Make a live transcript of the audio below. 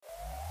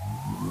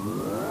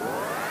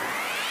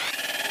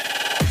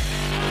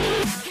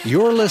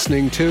You're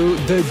listening to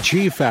The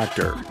G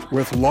Factor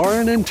with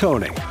Lauren and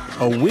Tony,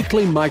 a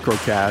weekly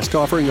microcast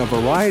offering a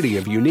variety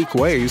of unique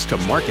ways to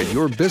market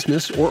your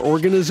business or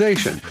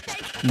organization.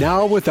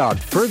 Now, without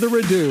further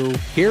ado,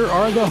 here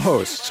are the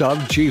hosts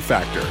of G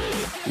Factor,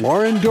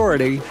 Lauren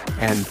Doherty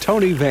and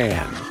Tony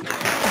Van.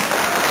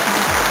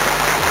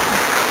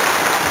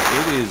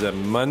 It is a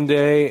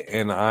Monday,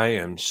 and I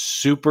am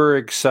super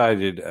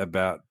excited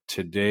about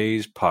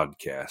today's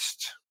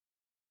podcast.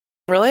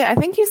 Really? I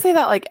think you say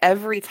that like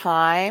every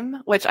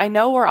time, which I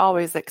know we're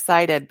always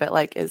excited, but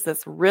like, is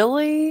this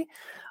really,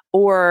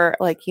 or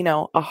like,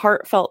 a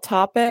heartfelt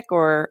topic,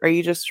 or are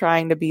you just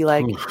trying to be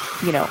like,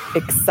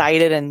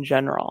 excited in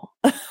general?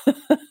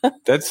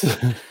 That's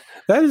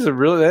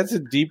a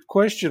deep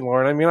question,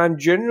 Lauren. I mean, I'm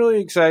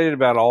generally excited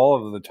about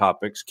all of the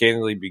topics,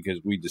 candidly, because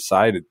we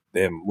decided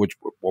them, what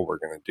we're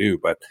going to do.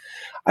 But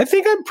I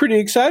think I'm pretty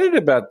excited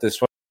about this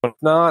one.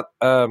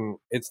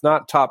 It's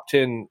not top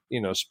 10,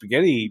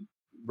 spaghetti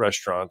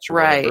restaurants or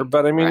whatever,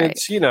 but I mean,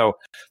 it's,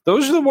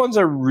 those are the ones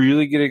I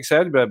really get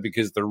excited about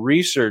because the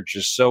research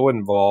is so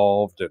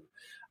involved and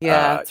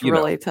it's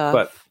really tough.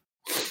 But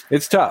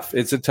it's tough.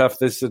 This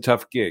is a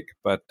tough gig.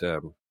 But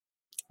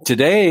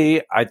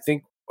today, I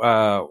think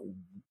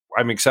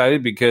I'm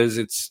excited because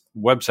it's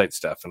website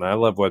stuff, and I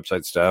love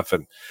website stuff.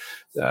 And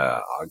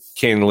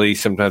candidly,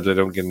 sometimes I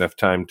don't get enough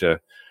time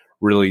to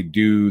really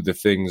do the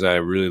things I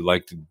really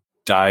like to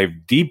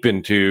dive deep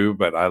into,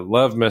 but I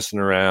love messing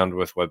around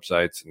with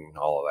websites and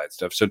all of that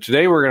stuff. So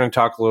today we're going to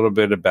talk a little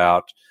bit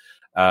about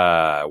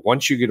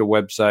once you get a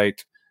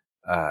website,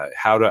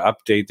 how to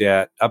update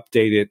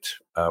it.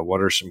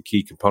 What are some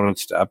key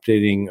components to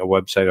updating a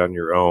website on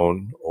your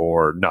own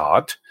or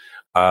not,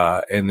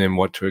 and then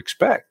what to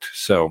expect.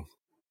 So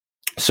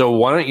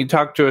why don't you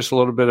talk to us a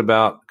little bit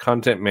about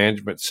content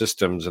management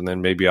systems, and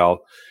then maybe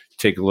I'll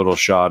take a little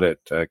shot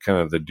at kind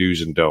of the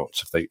do's and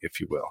don'ts, if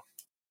you will.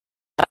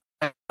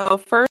 So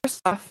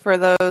first off, for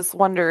those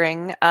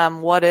wondering,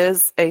 what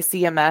is a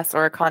CMS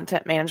or a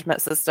content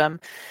management system?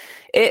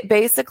 It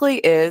basically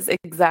is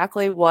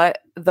exactly what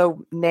the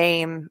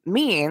name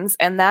means,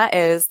 and that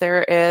is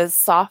there is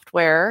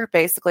software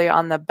basically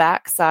on the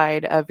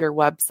backside of your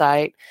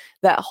website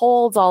that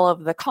holds all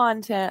of the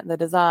content, the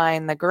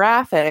design, the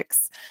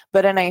graphics,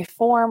 but in a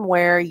form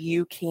where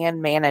you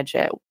can manage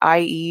it,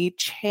 i.e.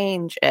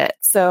 change it.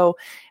 So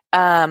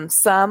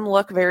some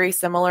look very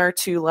similar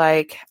to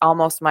like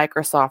almost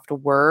Microsoft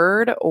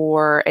Word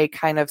or a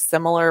kind of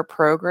similar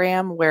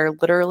program where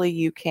literally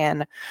you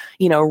can,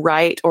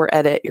 write or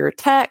edit your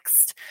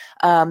text.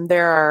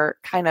 There are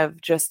kind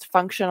of just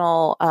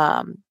functional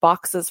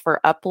boxes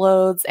for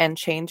uploads and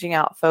changing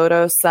out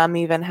photos. Some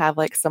even have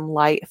like some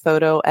light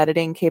photo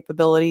editing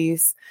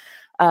capabilities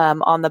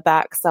on the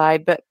back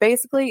side. But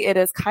basically, it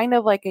is kind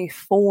of like a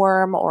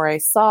form or a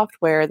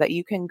software that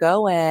you can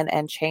go in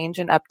and change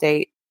and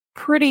update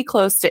pretty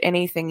close to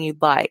anything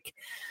you'd like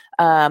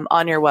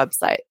on your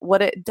website.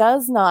 What it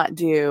does not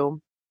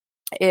do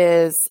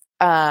is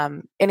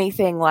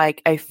anything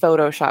like a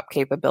Photoshop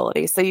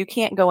capability. So you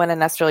can't go in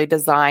and necessarily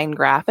design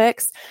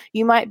graphics.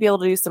 You might be able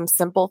to do some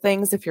simple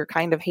things if you're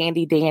kind of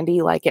handy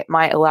dandy, like it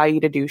might allow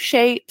you to do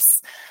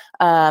shapes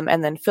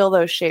and then fill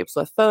those shapes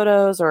with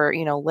photos, or,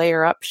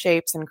 layer up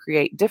shapes and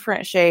create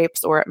different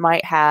shapes, or it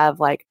might have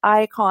like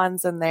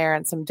icons in there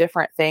and some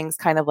different things,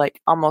 kind of like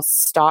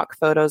almost stock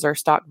photos or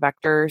stock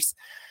vectors.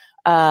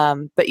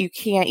 But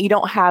you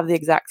don't have the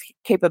exact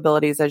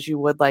capabilities as you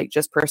would like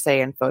just per se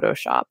in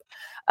Photoshop.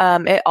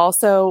 It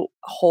also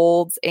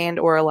holds and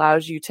or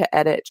allows you to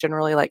edit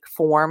generally like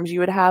forms you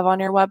would have on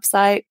your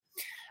website.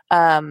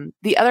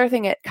 The other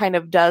thing it kind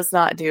of does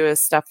not do is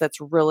stuff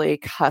that's really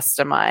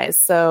customized.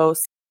 So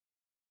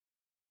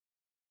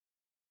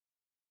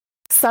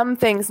some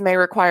things may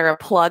require a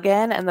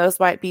plugin, and those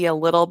might be a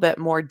little bit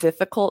more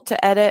difficult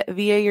to edit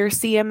via your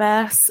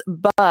CMS,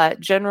 but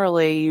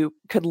generally you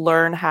could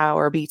learn how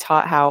or be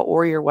taught how,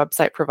 or your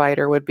website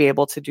provider would be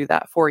able to do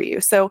that for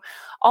you. So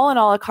all in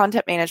all, a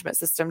content management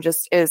system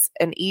just is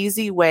an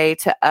easy way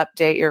to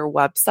update your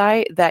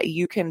website that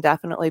you can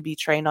definitely be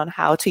trained on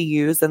how to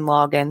use and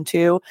log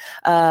into.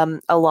 A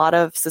lot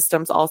of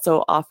systems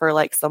also offer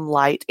like some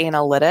light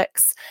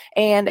analytics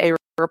and a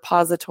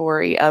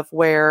repository of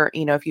where,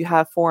 if you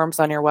have forms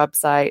on your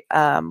website,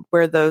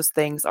 where those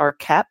things are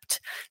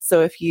kept.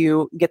 So if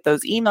you get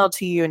those emailed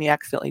to you and you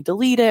accidentally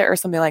delete it or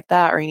something like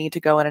that, or you need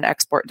to go in and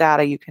export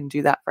data, you can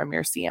do that from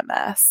your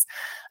CMS.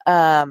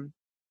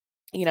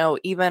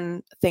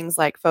 Even things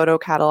like photo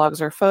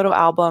catalogs or photo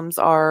albums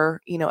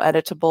are,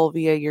 editable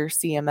via your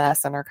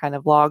CMS and are kind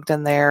of logged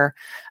in there.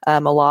 A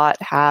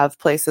lot have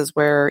places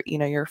where,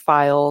 your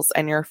files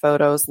and your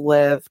photos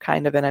live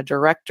kind of in a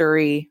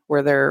directory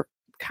where they're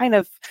kind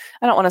of,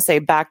 I don't want to say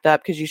backed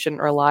up because you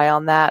shouldn't rely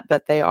on that,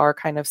 but they are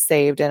kind of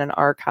saved in an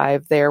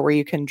archive there where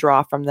you can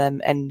draw from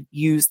them and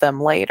use them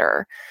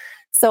later.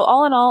 So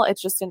all in all, it's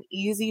just an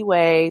easy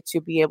way to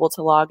be able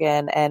to log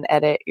in and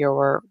edit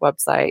your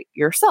website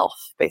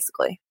yourself,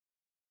 basically.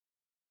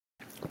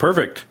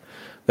 Perfect.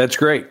 That's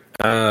great.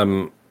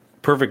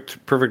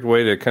 perfect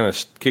way to kind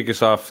of kick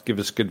us off, give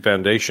us a good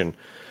foundation.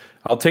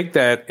 I'll take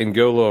that and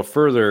go a little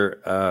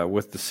further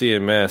with the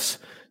CMS.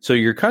 So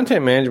your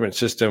content management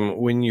system,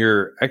 when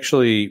you're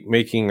actually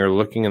making or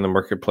looking in the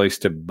marketplace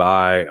to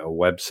buy a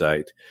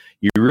website,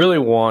 you really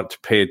want to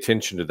pay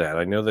attention to that.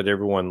 I know that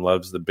everyone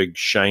loves the big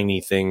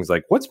shiny things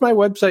like, what's my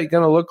website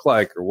going to look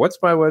like? Or what's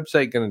my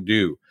website going to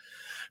do?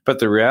 But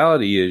the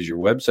reality is your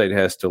website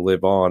has to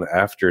live on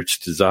after it's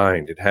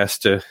designed. It has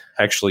to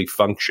actually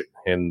function.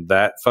 And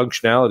that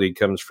functionality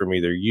comes from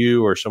either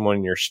you or someone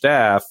in your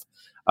staff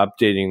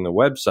updating the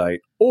website,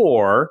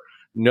 or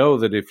know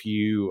that if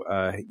you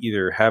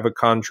either have a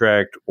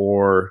contract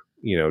or,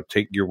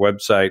 take your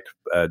website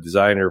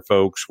designer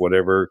folks,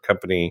 whatever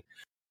company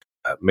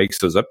makes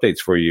those updates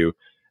for you,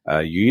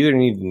 you either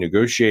need to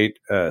negotiate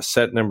a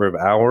set number of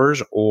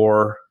hours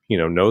or,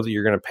 know that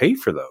you're going to pay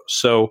for those.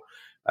 So,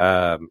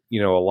 a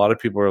lot of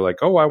people are like,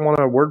 oh, I want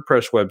a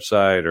WordPress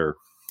website, or,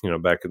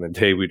 back in the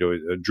day, we do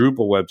a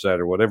Drupal website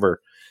or whatever.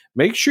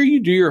 Make sure you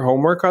do your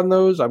homework on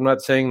those. I'm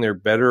not saying they're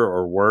better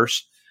or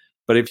worse,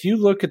 but if you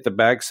look at the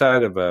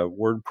backside of a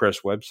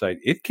WordPress website,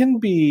 it can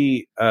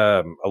be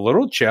a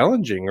little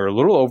challenging or a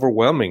little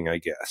overwhelming, I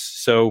guess.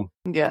 So,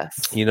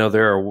 yes,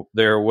 there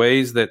are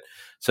ways that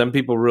some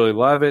people really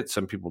love it,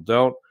 some people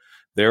don't.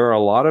 There are a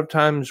lot of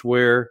times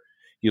where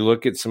you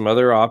look at some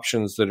other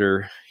options that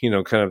are,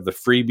 kind of the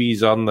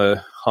freebies on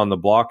the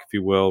block, if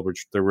you will,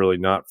 which they're really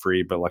not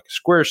free, but like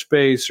a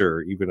Squarespace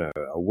or even a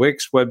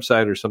Wix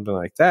website or something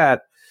like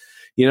that.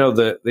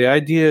 The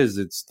idea is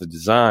it's the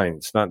design.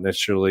 It's not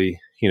necessarily,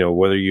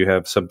 whether you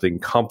have something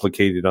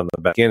complicated on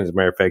the back end. As a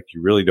matter of fact,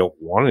 you really don't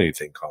want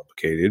anything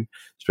complicated,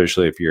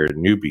 especially if you're a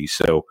newbie.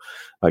 So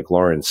like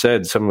Lauren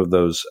said, some of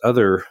those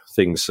other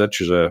things,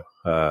 such as a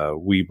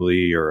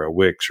Weebly or a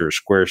Wix or a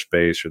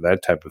Squarespace or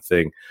that type of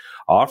thing,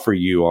 offer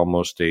you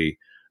almost a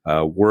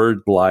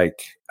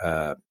Word-like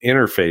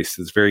interface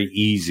that's very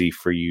easy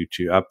for you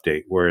to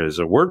update. Whereas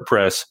a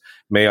WordPress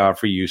may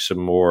offer you some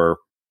more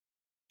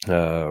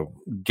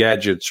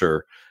gadgets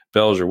or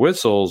bells or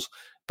whistles,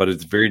 but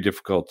it's very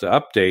difficult to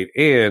update,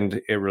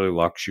 and it really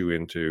locks you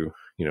into,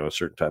 a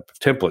certain type of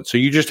template. So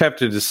you just have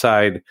to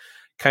decide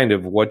kind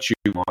of what you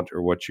want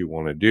or what you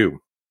want to do.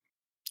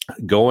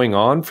 Going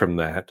on from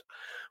that,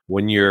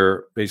 when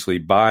you're basically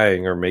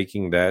buying or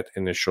making that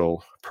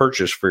initial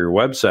purchase for your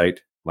website,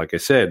 like I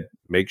said,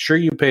 make sure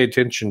you pay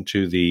attention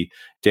to the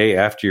day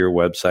after your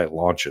website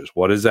launches.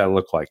 What does that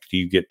look like? Do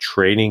you get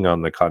training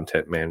on the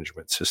content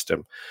management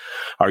system?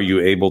 Are you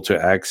able to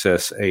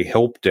access a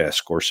help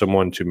desk or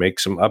someone to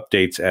make some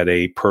updates at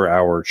a per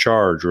hour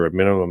charge or a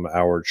minimum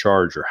hour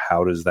charge? Or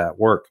how does that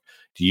work?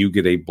 Do you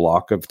get a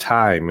block of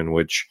time in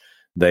which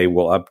they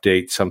will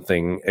update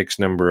something X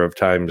number of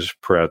times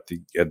per at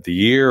the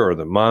year or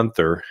the month,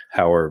 or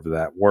however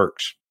that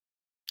works?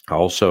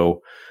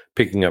 Also,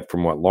 picking up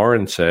from what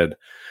Lauren said,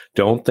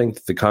 don't think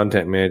that the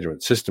content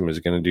management system is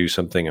going to do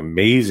something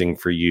amazing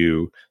for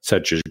you,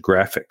 such as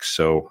graphics.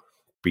 So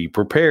be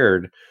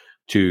prepared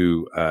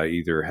to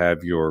either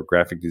have your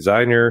graphic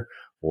designer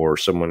or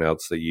someone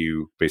else that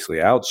you basically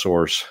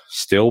outsource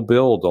still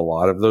build a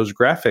lot of those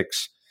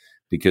graphics,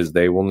 because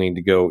they will need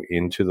to go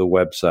into the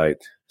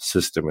website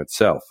system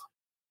itself.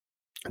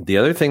 The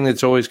other thing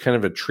that's always kind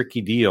of a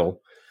tricky deal,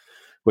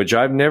 which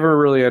I've never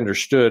really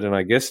understood, and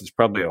I guess it's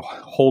probably a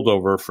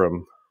holdover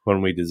from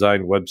when we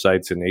designed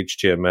websites in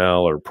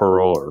HTML or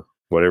Perl or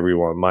whatever you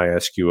want,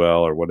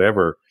 MySQL or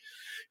whatever,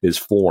 is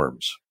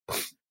forms.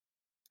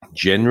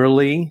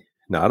 Generally,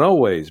 not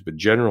always, but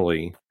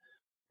generally,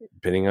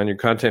 depending on your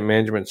content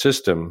management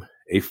system,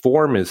 a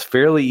form is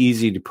fairly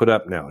easy to put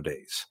up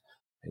nowadays.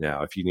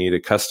 Now, if you need a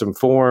custom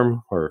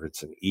form, or if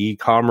it's an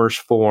e-commerce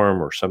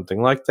form or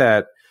something like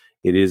that,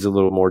 it is a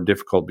little more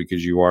difficult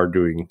because you are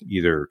doing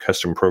either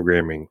custom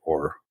programming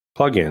or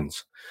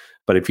plugins.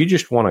 But if you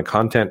just want a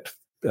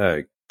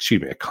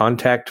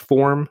contact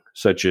form,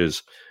 such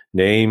as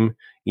name,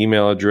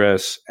 email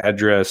address,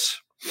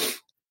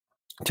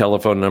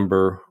 telephone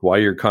number, why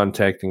you're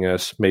contacting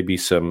us, maybe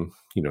some,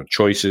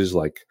 choices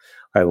like,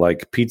 I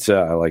like pizza,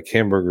 I like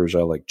hamburgers,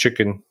 I like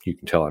chicken. You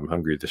can tell I'm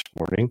hungry this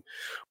morning.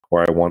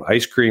 Or I want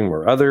ice cream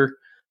or other.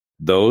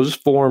 Those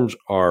forms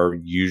are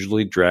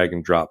usually drag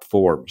and drop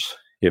forms.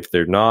 If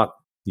they're not,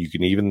 you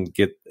can even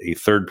get a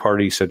third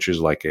party, such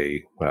as like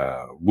a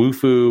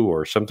Wufoo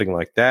or something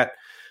like that,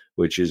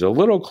 which is a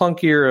little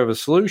clunkier of a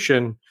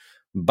solution,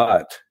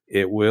 but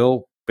it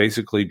will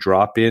basically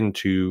drop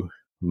into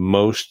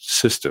most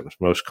systems,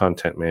 most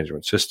content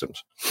management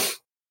systems.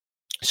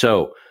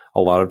 So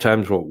a lot of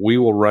times what we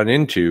will run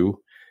into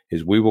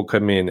is we will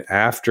come in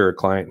after a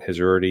client has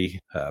already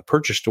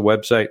purchased a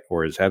website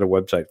or has had a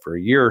website for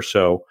a year or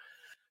so,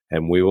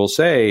 and we will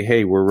say,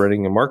 hey, we're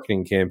running a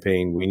marketing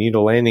campaign. We need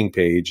a landing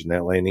page, and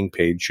that landing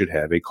page should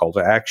have a call to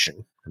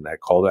action, and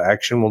that call to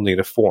action will need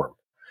a form.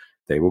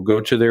 They will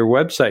go to their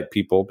website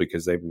people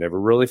because they've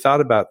never really thought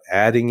about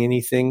adding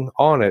anything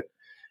on it,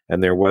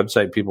 and their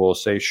website people will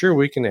say, sure,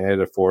 we can add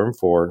a form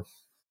for,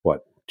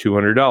 what,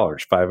 $200,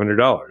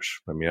 $500.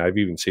 I mean, I've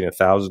even seen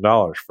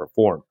 $1,000 for a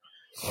form.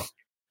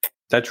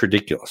 That's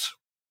ridiculous.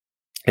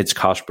 it's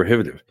cost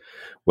prohibitive.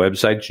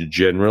 Websites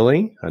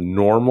generally, a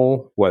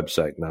normal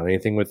website, not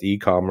anything with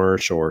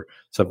e-commerce or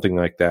something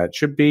like that,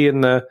 should be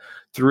in the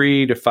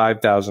 $3,000 to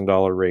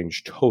 $5,000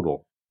 range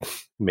total.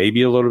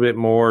 Maybe a little bit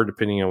more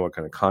depending on what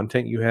kind of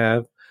content you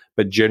have,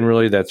 but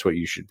generally that's what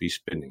you should be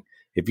spending.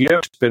 If you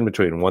have to spend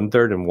between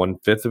 1/3 and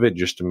 1/5 of it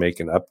just to make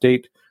an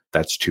update,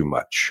 that's too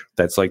much.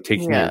 That's like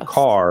taking your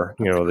car,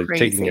 they're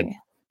taking a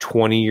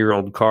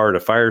 20-year-old car to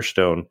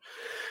Firestone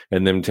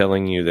and them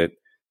telling you that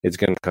it's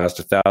going to cost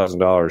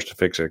 $1,000 to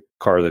fix a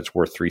car that's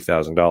worth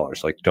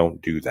 $3,000. Like,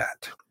 don't do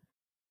that.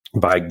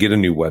 Get a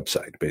new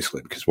website,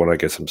 basically, because what I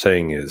guess I'm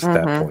saying is at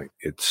that point,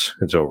 it's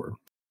over.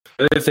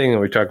 The other thing that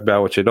we talked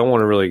about, which I don't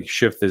want to really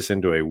shift this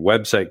into a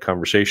website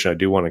conversation, I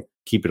do want to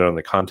keep it on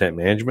the content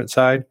management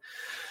side.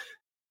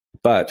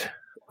 But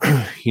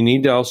you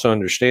need to also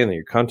understand that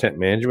your content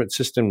management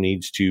system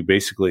needs to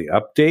basically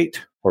update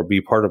or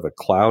be part of a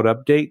cloud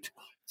update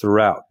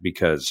throughout,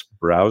 because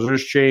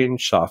browsers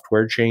change,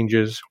 software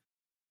changes,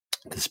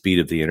 the speed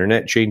of the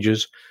internet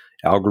changes,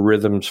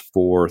 algorithms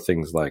for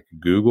things like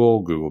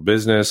Google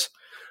Business,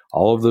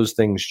 all of those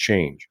things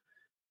change.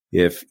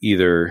 If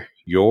either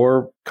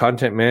your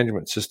content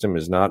management system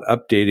is not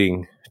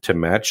updating to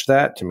match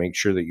that, to make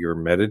sure that your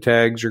meta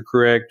tags are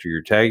correct, or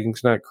your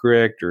tagging's not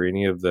correct, or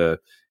any of the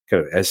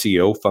kind of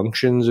SEO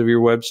functions of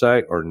your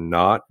website are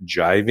not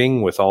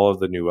jiving with all of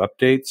the new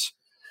updates,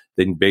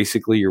 then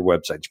basically your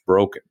website's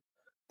broken.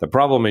 The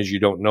problem is you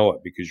don't know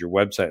it because your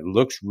website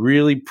looks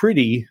really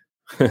pretty,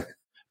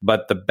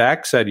 but the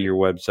backside of your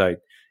website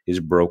is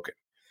broken.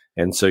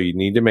 And so you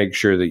need to make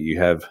sure that you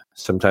have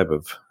some type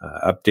of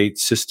update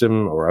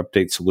system or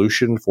update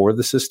solution for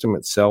the system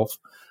itself.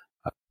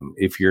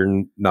 If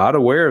you're not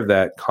aware of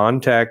that,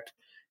 contact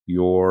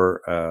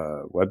your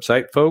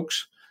website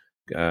folks.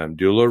 Do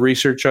a little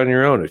research on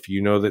your own. If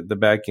you know that the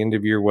back end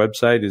of your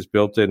website is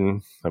built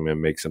in, I'm going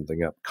to make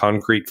something up,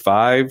 Concrete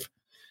 5,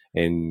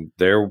 and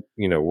they're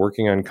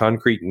working on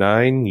Concrete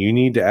 9, you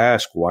need to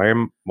ask, why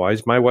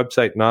is my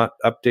website not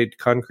updated to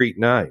Concrete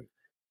 9?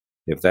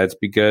 If that's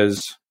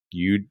because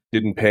you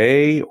didn't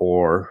pay,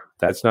 or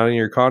that's not in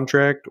your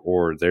contract,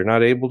 or they're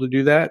not able to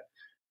do that,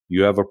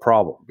 you have a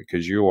problem,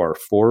 because you are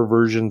 4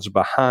 versions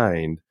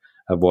behind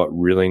of what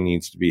really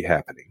needs to be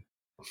happening.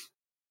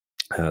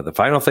 The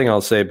final thing I'll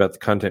say about the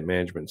content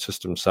management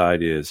system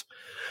side is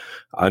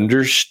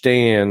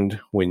understand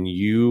when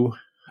you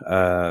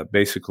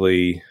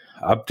basically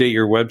update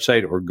your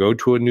website or go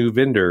to a new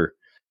vendor,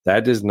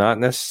 that does not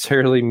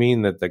necessarily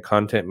mean that the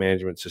content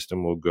management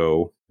system will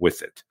go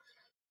with it.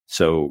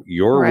 So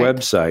your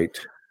website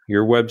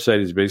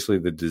is basically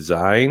the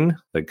design,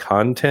 the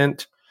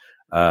content.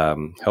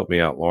 Help me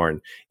out,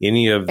 Lauren.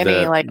 Any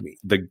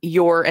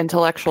your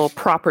intellectual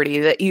property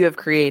that you have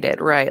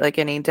created, right? Like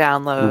any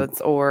downloads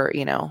or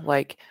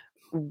like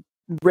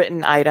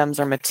written items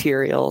or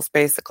materials,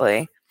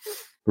 basically.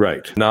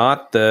 Right.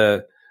 Not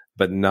the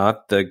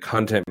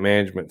content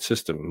management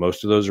system.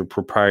 Most of those are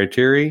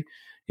proprietary.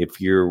 If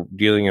you're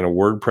dealing in a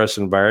WordPress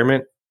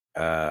environment,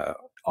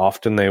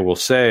 often they will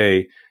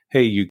say,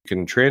 hey, you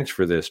can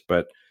transfer this,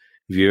 but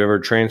if you ever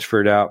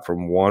transferred out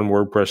from one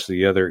WordPress to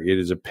the other, it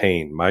is a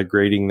pain.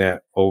 Migrating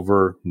that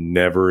over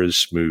never is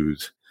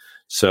smooth.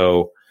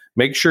 So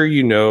make sure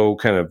you know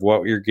kind of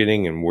what you're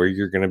getting and where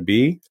you're going to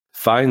be.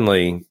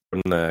 Finally,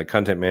 from the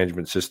content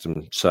management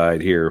system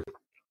side here,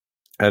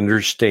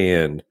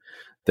 understand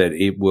that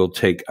it will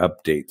take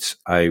updates.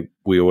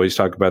 We always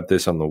talk about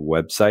this on the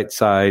website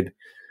side.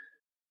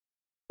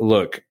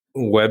 Look,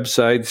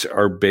 websites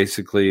are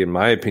basically, in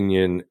my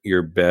opinion,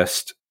 your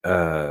best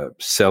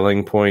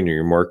selling point or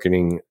your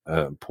marketing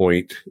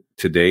point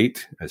to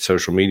date.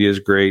 Social media is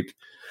great.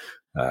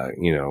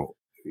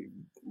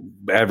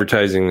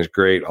 Advertising is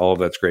great. All of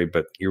that's great,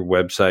 but your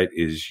website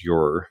is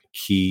your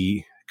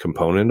key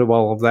component of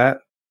all of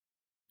that.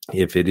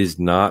 If it is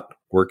not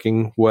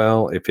working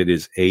well, if it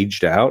is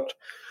aged out,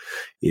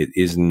 it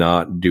is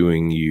not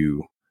doing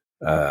you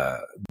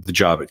the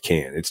job it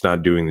can. It's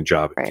not doing the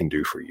job it can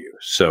do for you.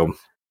 So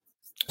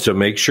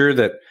make sure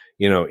that,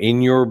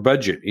 in your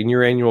budget, in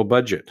your annual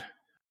budget,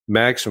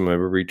 maximum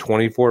every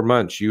 24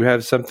 months, you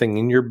have something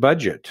in your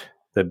budget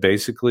that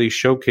basically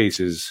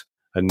showcases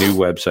a new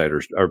website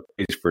or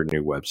pays for a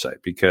new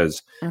website,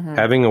 because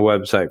having a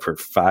website for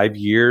 5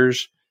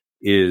 years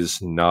is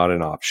not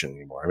an option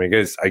anymore. I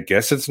mean, I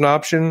guess it's an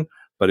option,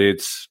 but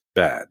it's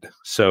bad.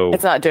 So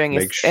it's not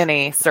doing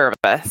any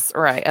service,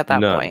 right? At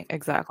that point.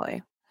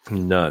 Exactly.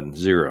 None,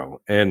 zero.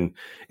 And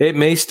it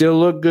may still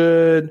look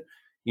good.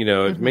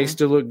 It may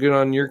still look good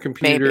on your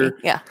computer.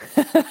 Maybe. Yeah.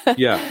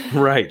 Yeah,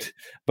 right.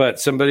 But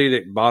somebody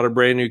that bought a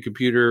brand new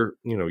computer,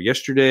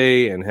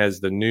 yesterday and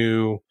has the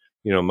new,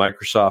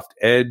 Microsoft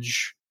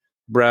Edge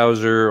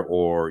browser,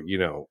 or,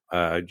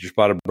 just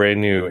bought a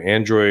brand new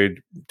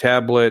Android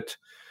tablet,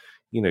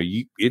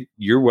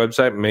 your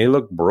website may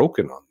look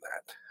broken on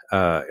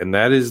that. And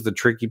that is the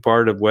tricky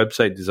part of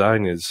website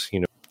design is,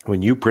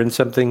 when you print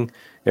something,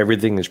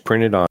 everything is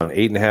printed on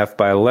 8.5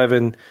 by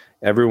 11.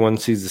 Everyone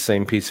sees the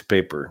same piece of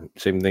paper.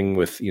 Same thing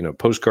with,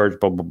 postcards,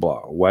 blah, blah,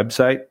 blah.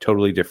 Website,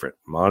 totally different.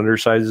 Monitor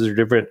sizes are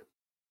different.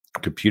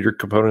 computer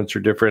components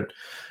are different.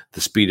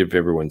 The speed of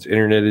everyone's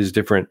internet is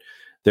different.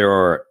 There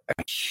are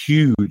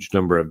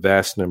a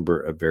vast number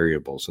of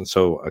variables. And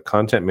so a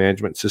content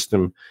management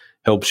system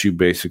helps you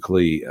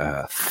basically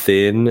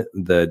thin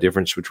the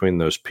difference between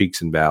those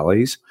peaks and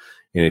valleys.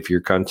 And if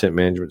your content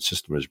management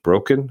system is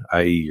broken,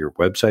 i.e. your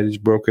website is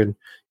broken,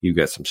 you've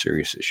got some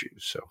serious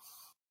issues. So,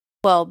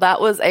 well, that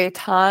was a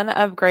ton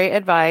of great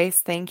advice.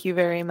 Thank you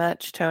very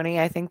much, Tony.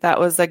 I think that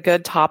was a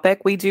good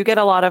topic. We do get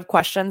a lot of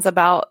questions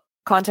about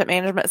content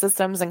management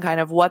systems and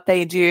kind of what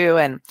they do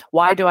and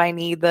why do I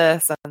need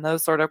this and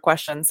those sort of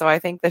questions. So I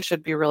think this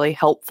should be really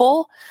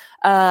helpful.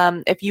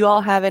 If you all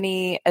have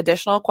any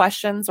additional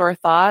questions or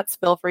thoughts,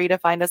 feel free to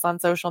find us on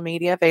social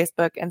media,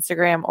 Facebook,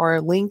 Instagram, or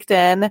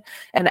LinkedIn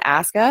and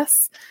ask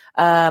us.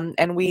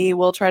 And we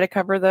will try to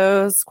cover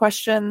those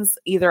questions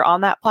either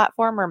on that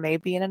platform or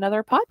maybe in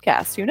another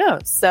podcast. Who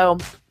knows? So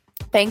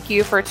thank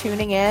you for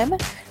tuning in.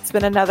 It's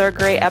been another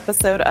great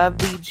episode of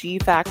The G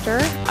Factor.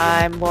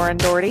 I'm Lauren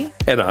Doherty.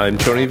 And I'm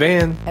Tony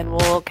Van. And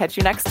we'll catch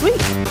you next week.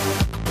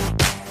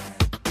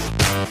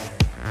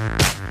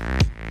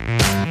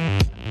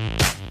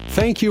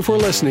 Thank you for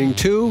listening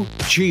to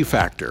G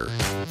Factor.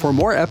 For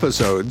more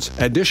episodes,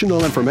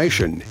 additional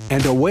information,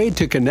 and a way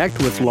to connect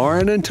with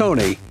Lauren and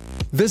Tony,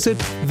 visit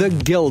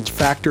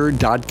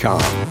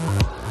theguildfactor.com.